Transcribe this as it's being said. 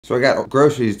So I got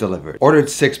groceries delivered. Ordered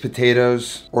 6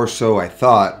 potatoes, or so I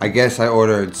thought. I guess I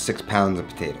ordered 6 pounds of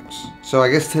potatoes. So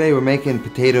I guess today we're making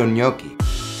potato gnocchi.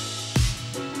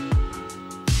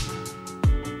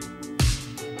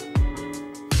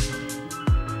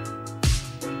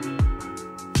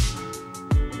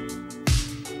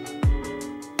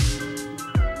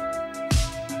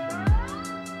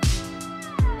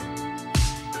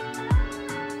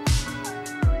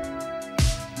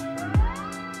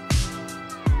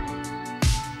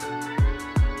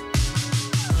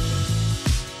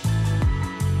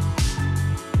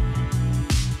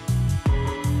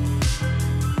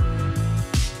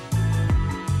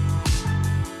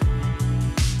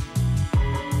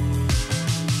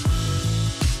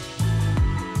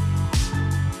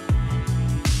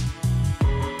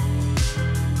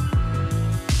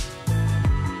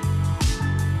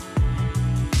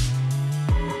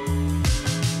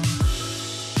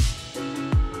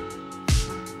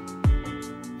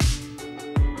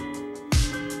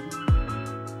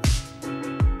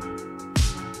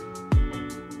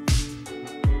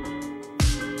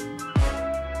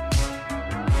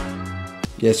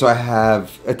 Yeah, so I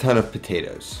have a ton of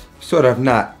potatoes. Sort of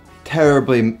not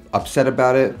terribly upset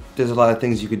about it. There's a lot of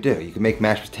things you could do. You can make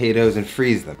mashed potatoes and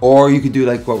freeze them. Or you could do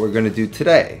like what we're gonna do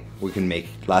today. We can make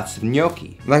lots of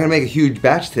gnocchi. I'm not gonna make a huge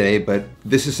batch today, but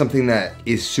this is something that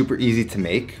is super easy to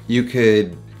make. You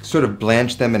could sort of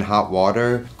blanch them in hot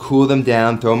water, cool them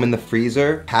down, throw them in the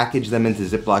freezer, package them into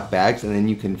Ziploc bags, and then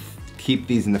you can keep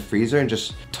these in the freezer and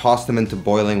just toss them into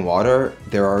boiling water.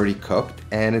 They're already cooked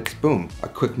and it's boom, a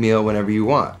quick meal whenever you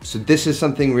want. So this is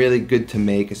something really good to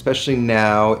make, especially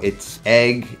now. It's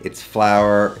egg, it's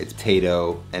flour, it's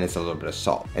potato, and it's a little bit of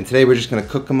salt. And today we're just gonna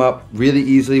cook them up really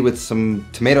easily with some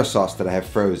tomato sauce that I have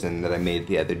frozen that I made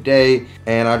the other day.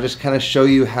 And I'll just kind of show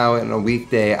you how in a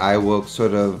weekday I will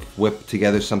sort of whip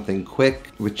together something quick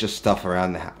with just stuff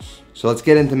around the house. So let's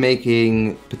get into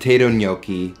making potato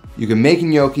gnocchi. You can make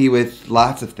gnocchi with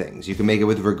lots of things. You can make it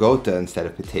with ricotta instead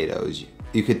of potatoes.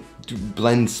 You could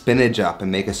blend spinach up and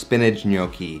make a spinach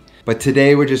gnocchi. But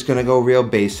today we're just gonna go real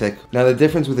basic. Now the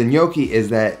difference with a gnocchi is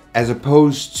that as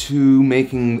opposed to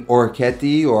making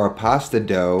orecchiettè or a pasta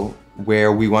dough,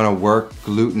 where we want to work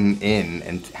gluten in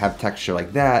and have texture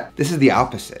like that, this is the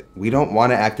opposite. We don't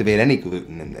want to activate any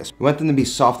gluten in this. We want them to be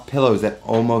soft pillows that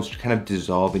almost kind of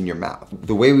dissolve in your mouth.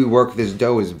 The way we work this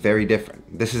dough is very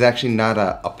different. This is actually not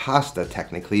a pasta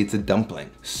technically, it's a dumpling.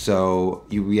 So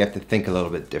we have to think a little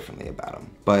bit differently about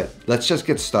them. But let's just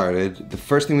get started. The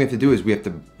first thing we have to do is we have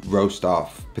to roast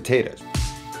off potatoes.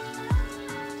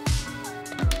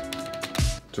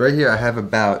 So right here I have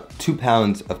about 2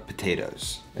 pounds of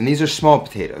potatoes. And these are small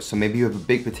potatoes, so maybe you have a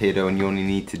big potato and you only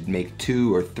need to make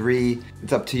 2 or 3.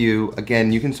 It's up to you.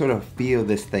 Again, you can sort of feel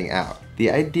this thing out. The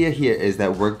idea here is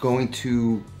that we're going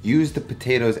to use the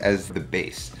potatoes as the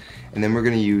base, and then we're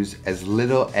gonna use as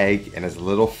little egg and as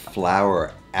little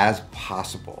flour as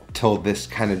possible till this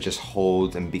kind of just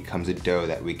holds and becomes a dough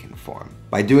that we can form.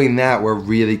 By doing that, we're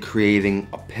really creating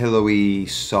a pillowy,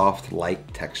 soft,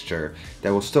 light texture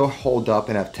that will still hold up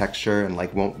and have texture and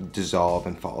like won't dissolve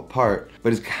and fall apart,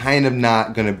 but it's kind of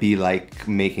not gonna be like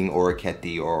making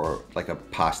orecchiettè or like a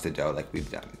pasta dough like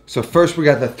we've done. So first we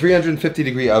got the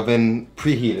 350-degree oven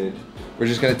preheated. We're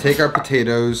just gonna take our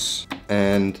potatoes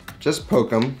and just poke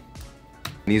them.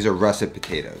 These are russet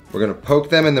potatoes. We're gonna poke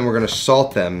them and then we're gonna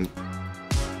salt them.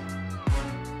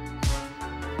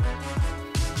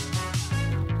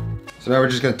 So now we're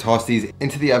just gonna toss these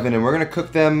into the oven and we're gonna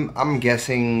cook them, I'm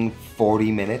guessing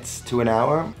 40 minutes to an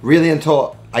hour. Really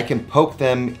until I can poke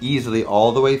them easily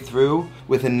all the way through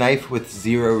with a knife with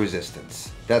 0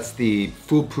 resistance. That's the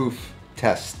foolproof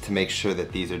test to make sure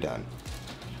that these are done.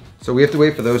 So we have to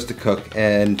wait for those to cook,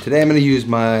 and today I'm gonna use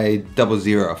my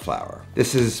 00 flour.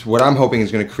 This is what I'm hoping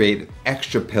is gonna create an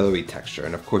extra pillowy texture,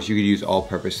 and of course you could use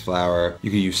all-purpose flour,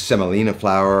 you could use semolina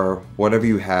flour, whatever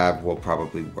you have will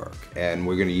probably work. And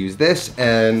we're gonna use this,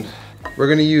 and we're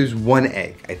gonna use 1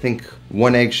 egg. I think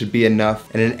 1 egg should be enough,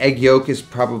 and an egg yolk is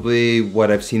probably what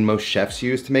I've seen most chefs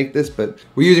use to make this, but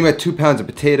we're using about 2 pounds of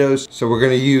potatoes, so we're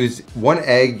gonna use 1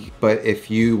 egg, but if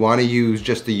you wanna use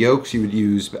just the yolks, you would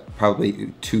use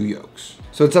probably 2 yolks.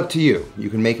 So it's up to you. You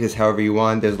can make this however you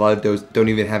want. There's a lot of doughs that don't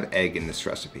even have egg in this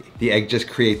recipe. The egg just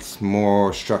creates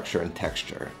more structure and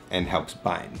texture and helps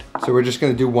bind. So we're just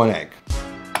gonna do 1 egg.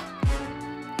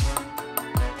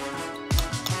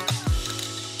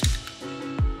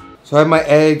 So I have my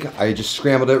egg, I just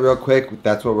scrambled it real quick,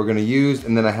 that's what we're gonna use,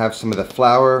 and then I have some of the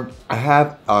flour. I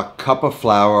have a cup of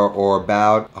flour, or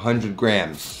about 100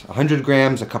 grams. 100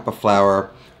 grams, a cup of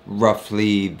flour.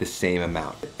 roughly the same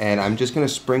amount. And I'm just gonna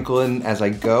sprinkle in as I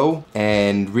go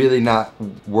and really not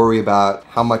worry about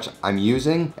how much I'm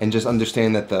using, and just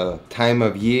understand that the time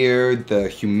of year, the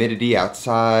humidity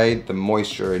outside, the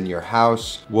moisture in your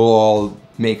house will all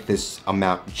make this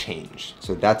amount change.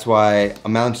 So that's why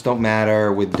amounts don't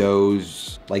matter with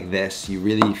doughs like this. You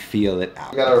really feel it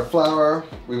out. We got our flour,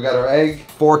 we've got our egg.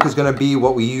 Fork is gonna be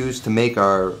what we use to make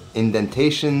our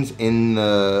indentations in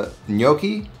the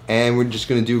gnocchi. And we're just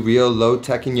gonna do real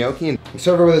low-tech gnocchi. And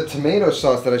serve it with a tomato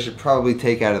sauce that I should probably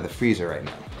take out of the freezer right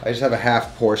now. I just have a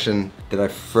half portion that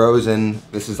I've frozen.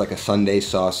 This is like a Sunday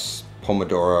sauce,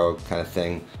 pomodoro kind of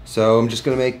thing. So I'm just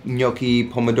gonna make gnocchi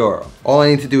pomodoro. All I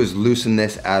need to do is loosen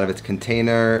this out of its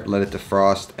container, let it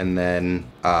defrost, and then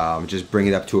just bring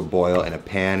it up to a boil in a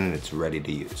pan, and it's ready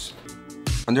to use.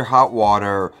 Under hot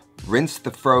water, rinse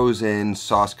the frozen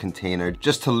sauce container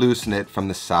just to loosen it from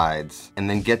the sides, and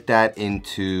then get that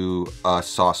into a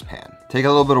saucepan. Take a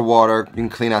little bit of water, you can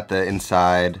clean out the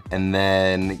inside, and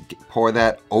then pour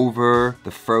that over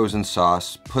the frozen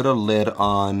sauce, put a lid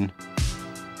on,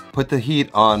 put the heat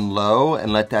on low,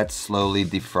 and let that slowly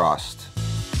defrost.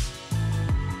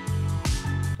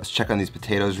 Let's check on these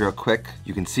potatoes real quick.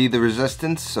 You can see the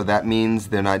resistance, so that means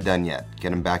they're not done yet.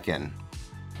 Get them back in.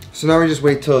 So now we just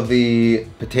wait till the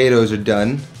potatoes are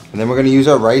done, and then we're gonna use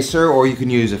our ricer, or you can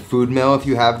use a food mill if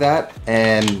you have that.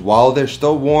 And while they're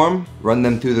still warm, run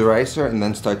them through the ricer and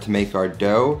then start to make our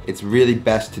dough. It's really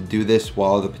best to do this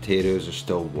while the potatoes are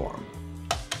still warm.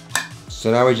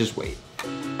 So now we just wait.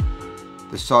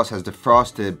 The sauce has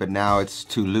defrosted, but now it's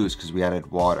too loose because we added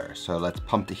water. So let's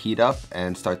pump the heat up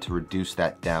and start to reduce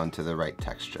that down to the right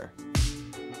texture.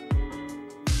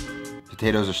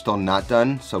 Potatoes are still not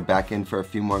done, so back in for a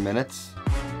few more minutes.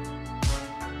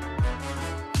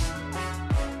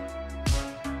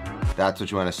 That's what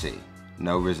you want to see.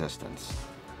 No resistance.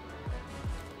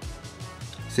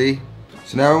 See?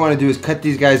 So now what we want to do is cut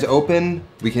these guys open.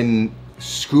 We can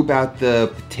scoop out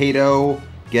the potato,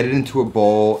 get it into a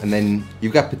bowl, and then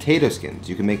you've got potato skins.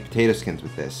 You can make potato skins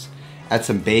with this. Add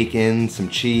some bacon, some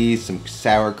cheese, some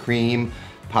sour cream,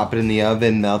 pop it in the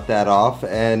oven, melt that off,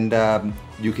 and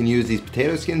you can use these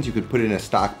potato skins. You could put it in a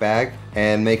stock bag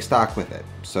and make stock with it.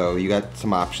 So you got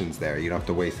some options there. You don't have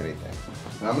to waste anything.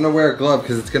 I'm gonna wear a glove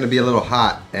because it's gonna be a little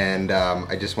hot, and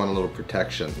I just want a little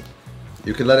protection.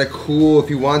 You can let it cool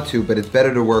if you want to, but it's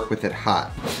better to work with it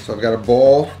hot. So I've got a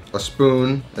bowl, a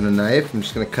spoon, and a knife. I'm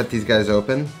just gonna cut these guys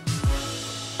open.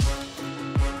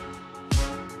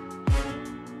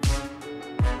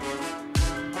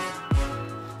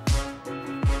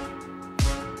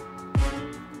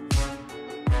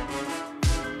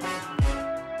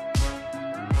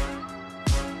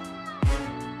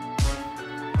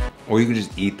 Or you can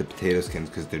just eat the potato skins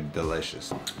because they're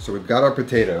delicious. So we've got our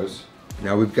potatoes.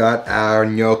 Now we've got our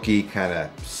gnocchi kind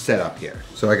of set up here.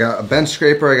 So I got a bench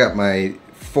scraper, I got my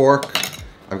fork,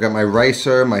 I've got my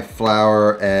ricer, my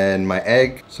flour, and my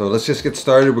egg. So let's just get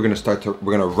started. We're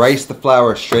gonna rice the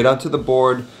flour straight onto the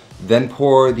board, then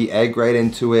pour the egg right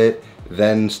into it,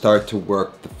 then start to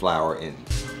work the flour in.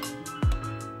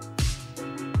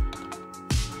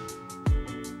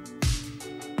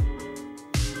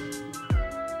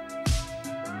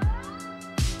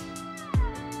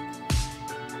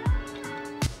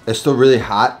 They're still really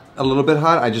hot, a little bit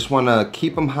hot. I just want to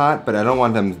keep them hot, but I don't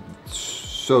want them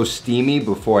so steamy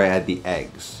before I add the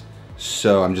eggs.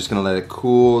 So I'm just going to let it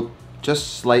cool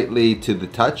just slightly to the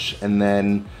touch, and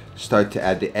then start to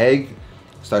add the egg,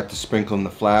 start to sprinkle in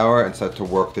the flour, and start to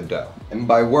work the dough. And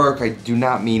by work, I do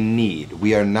not mean knead.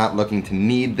 We are not looking to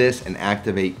knead this and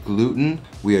activate gluten.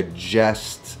 We are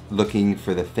just looking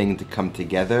for the thing to come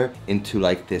together into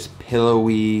like this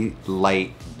pillowy,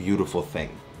 light, beautiful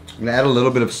thing. I'm gonna add a little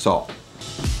bit of salt.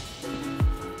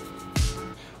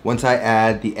 Once I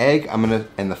add the egg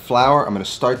and the flour, I'm gonna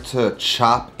start to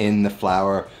chop in the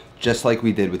flour just like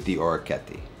we did with the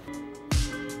orecchiette.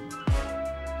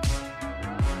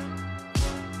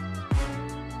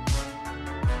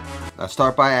 Now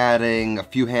start by adding a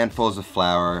few handfuls of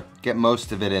flour, get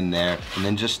most of it in there, and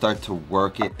then just start to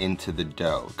work it into the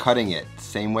dough, cutting it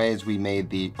same way as we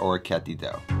made the orecchiette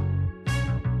dough.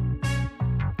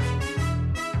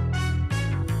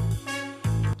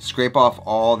 Scrape off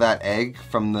all that egg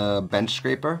from the bench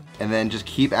scraper, and then just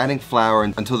keep adding flour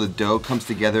until the dough comes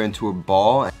together into a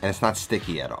ball and it's not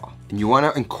sticky at all. And you want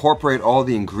to incorporate all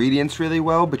the ingredients really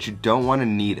well, but you don't want to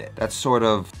knead it. That's sort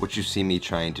of what you see me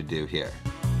trying to do here.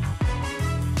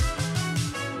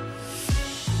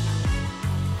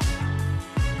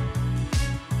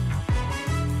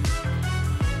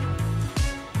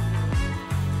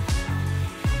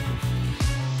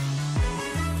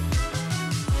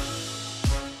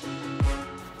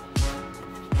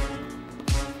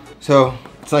 So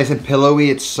it's nice and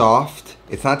pillowy, it's soft,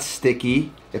 it's not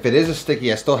sticky. If it is a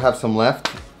sticky, I still have some left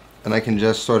and I can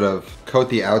just sort of coat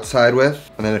the outside with,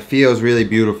 and then it feels really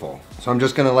beautiful. So I'm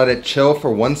just gonna let it chill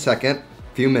for 1 second,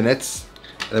 a few minutes,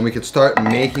 and then we can start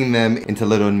making them into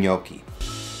little gnocchi.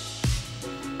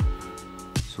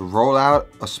 So roll out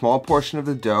a small portion of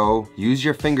the dough, use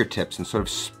your fingertips and sort of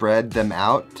spread them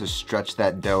out to stretch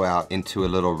that dough out into a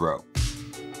little rope.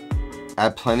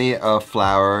 Add plenty of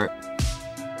flour.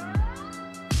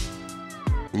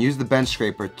 And use the bench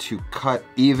scraper to cut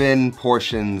even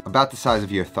portions about the size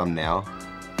of your thumbnail.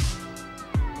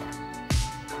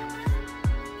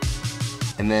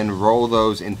 And then roll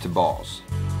those into balls.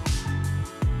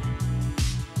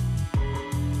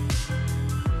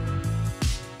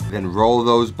 Then roll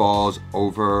those balls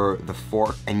over the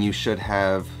fork and you should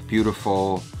have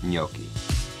beautiful gnocchi.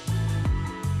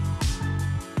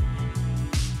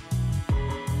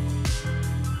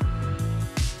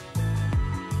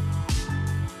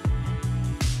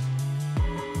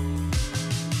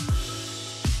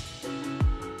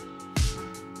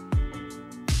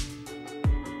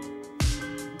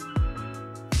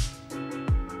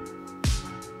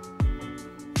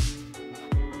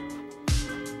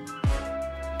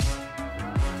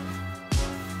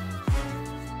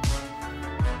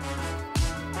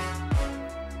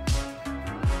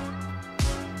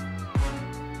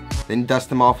 Then dust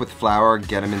them off with flour,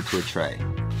 get them into a tray.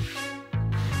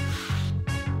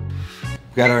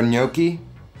 We got our gnocchi,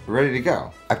 we're ready to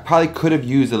go. I probably could have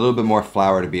used a little bit more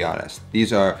flour, to be honest.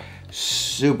 These are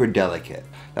super delicate.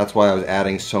 That's why I was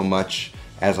adding so much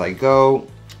as I go.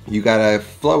 You gotta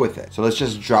flow with it. So let's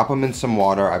just drop them in some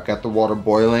water. I've got the water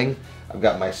boiling. I've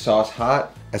got my sauce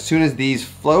hot. As soon as these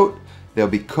float, they'll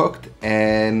be cooked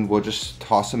and we'll just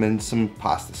toss them in some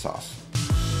pasta sauce.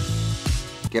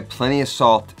 Get plenty of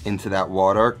salt into that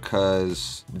water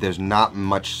because there's not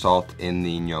much salt in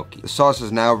the gnocchi. The sauce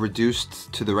is now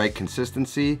reduced to the right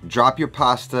consistency. Drop your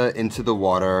pasta into the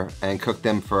water and cook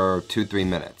them for 2-3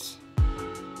 minutes.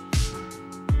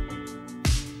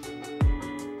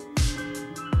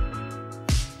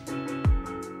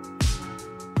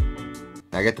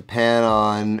 Now get the pan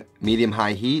on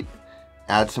medium-high heat.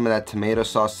 Add some of that tomato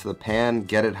sauce to the pan,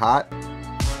 get it hot.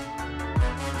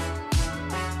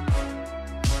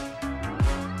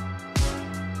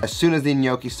 As soon as the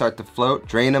gnocchi start to float,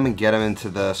 drain them and get them into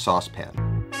the saucepan.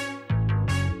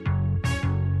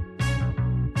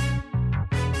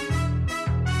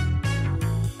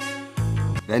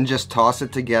 Then just toss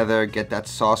it together, get that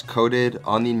sauce coated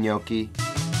on the gnocchi.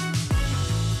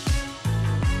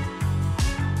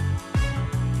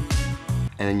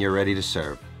 And then you're ready to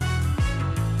serve.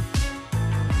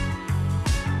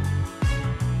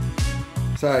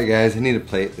 Sorry guys, I need a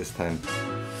plate this time.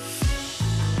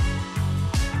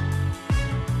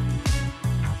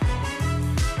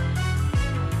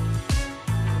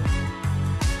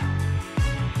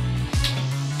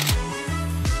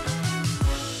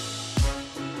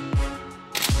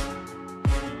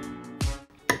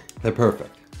 They're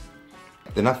perfect.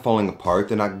 They're not falling apart,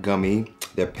 they're not gummy,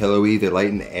 they're pillowy, they're light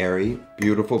and airy.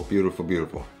 Beautiful, beautiful,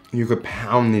 beautiful. You could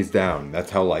pound these down, that's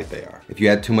how light they are. If you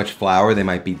add too much flour, they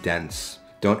might be dense.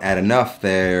 Don't add enough,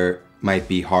 they might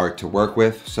be hard to work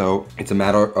with. So it's a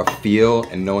matter of feel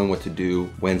and knowing what to do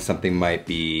when something might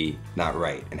be not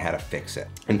right and how to fix it.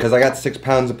 And because I got 6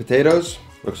 pounds of potatoes,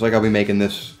 looks like I'll be making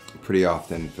this pretty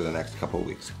often for the next couple of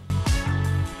weeks.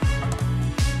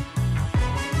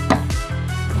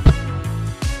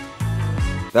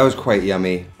 That was quite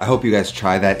yummy. I hope you guys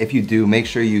try that. If you do, make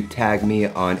sure you tag me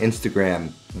on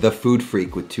Instagram, The Food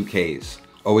Freak with 2 Ks.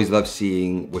 Always love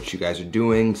seeing what you guys are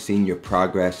doing, seeing your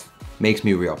progress. Makes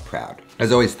me real proud.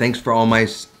 As always, thanks for all my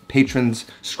patrons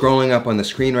scrolling up on the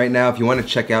screen right now. If you want to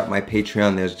check out my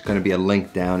Patreon, there's going to be a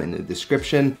link down in the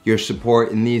description. Your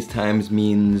support in these times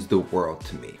means the world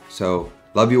to me. So,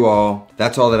 love you all.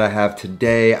 That's all that I have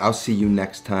today. I'll see you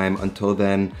next time. Until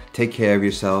then, take care of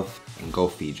yourself and go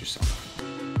feed yourself.